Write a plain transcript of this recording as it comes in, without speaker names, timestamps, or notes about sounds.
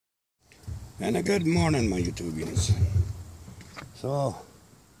And a good morning, my YouTubians. So,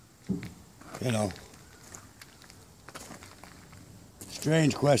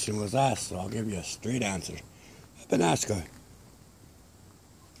 strange question was asked, so I'll give you a straight answer. I've been asked,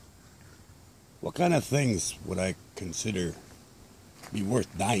 what kind of things would I consider be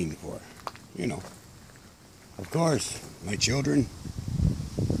worth dying for? Of course, my children,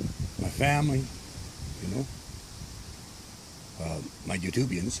 my family, my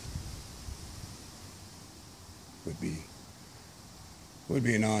YouTubians would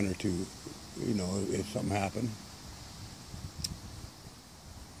be an honor to, if something happened.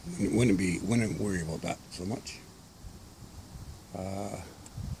 Wouldn't worry about that so much.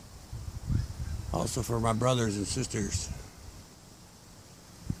 Also for my brothers and sisters,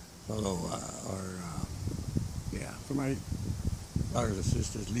 for my brothers and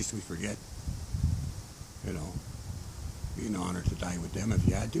sisters, at least we forget, be an honor to die with them if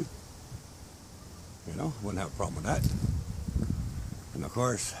you had to. Wouldn't have a problem with that. And of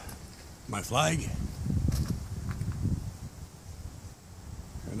course, my flag,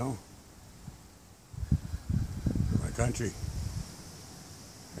 for my country.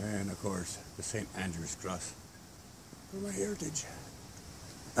 And of course, the St. Andrew's Cross for my heritage.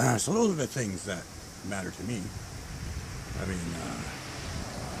 So those are the things that matter to me. I mean,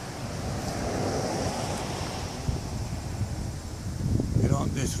 you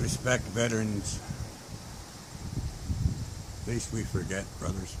don't disrespect veterans. At least we forget,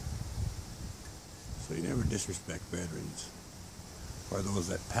 brothers. So you never disrespect veterans or those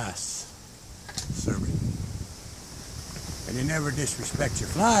that pass serving. And you never disrespect your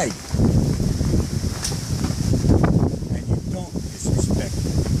flag. And you don't disrespect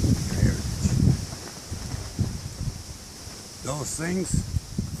your heritage. Those things,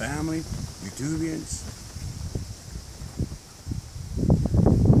 family, YouTubians,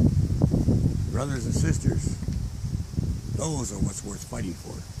 brothers and sisters, those are what's worth fighting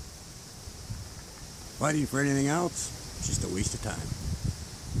for. Fighting for anything else, just a waste of time.